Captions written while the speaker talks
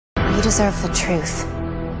You deserve the truth.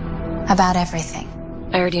 About everything.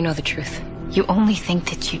 I already know the truth. You only think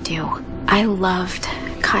that you do. I loved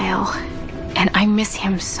Kyle, and I miss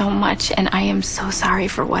him so much, and I am so sorry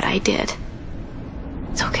for what I did.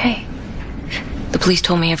 It's okay. The police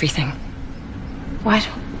told me everything. What?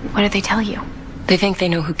 What did they tell you? They think they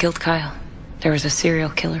know who killed Kyle. There was a serial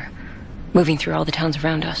killer moving through all the towns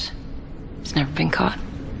around us. It's never been caught.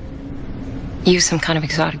 He used some kind of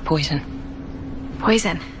exotic poison.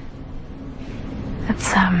 Poison?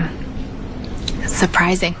 That's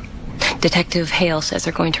surprising. Detective Hale says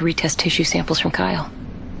they're going to retest tissue samples from Kyle.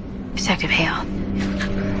 Detective Hale?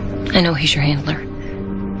 I know he's your handler.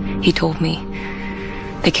 He told me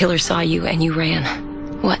the killer saw you and you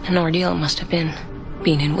ran. What an ordeal it must have been.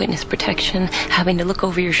 Being in witness protection, having to look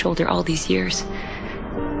over your shoulder all these years.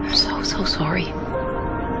 I'm so sorry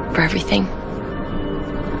for everything.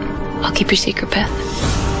 I'll keep your secret, Beth.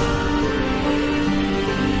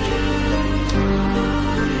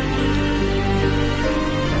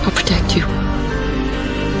 I'll protect you.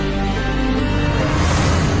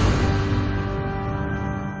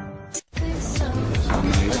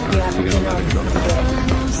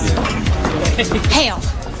 Hale!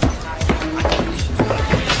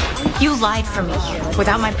 You lied for me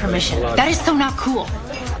without my permission. That is so not cool.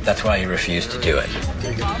 That's why he refused to do it.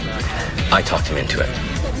 I talked him into it.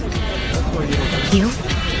 You?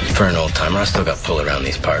 For an old timer, I still got pull around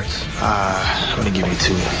these parts. I'm gonna give you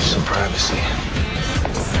two some privacy.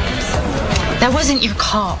 That wasn't your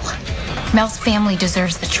call. Mel's family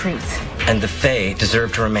deserves the truth. And the Fae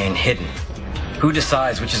deserve to remain hidden. Who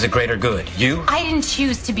decides which is a greater good? You? I didn't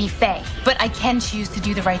choose to be Fae, but I can choose to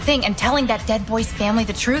do the right thing, and telling that dead boy's family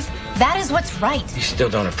the truth, that is what's right. You still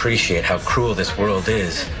don't appreciate how cruel this world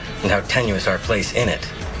is, and how tenuous our place in it.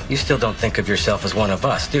 You still don't think of yourself as one of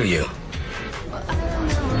us, do you?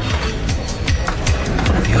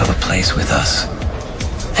 You have a place with us.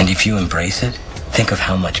 And if you embrace it, think of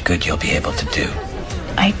how much good you'll be able to do.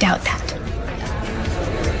 I doubt that.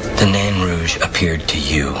 The Nain Rouge appeared to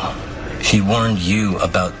you. She warned you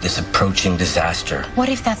about this approaching disaster. What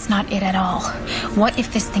if that's not it at all? What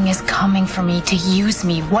if this thing is coming for me to use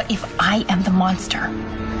me? What if I am the monster?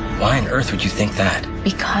 Why on earth would you think that?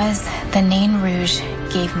 Because the Nain Rouge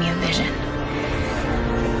gave me a vision.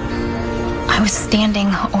 I was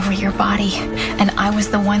standing over your body, and I was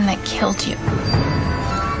the one that killed you.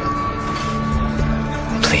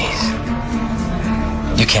 Please.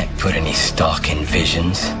 You can't put any stock in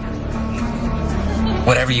visions.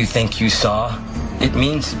 Whatever you think you saw, it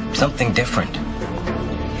means something different.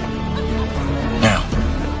 Now,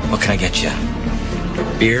 what can I get you?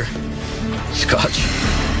 Beer? Scotch?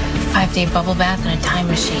 5-day bubble bath and a time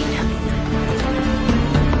machine.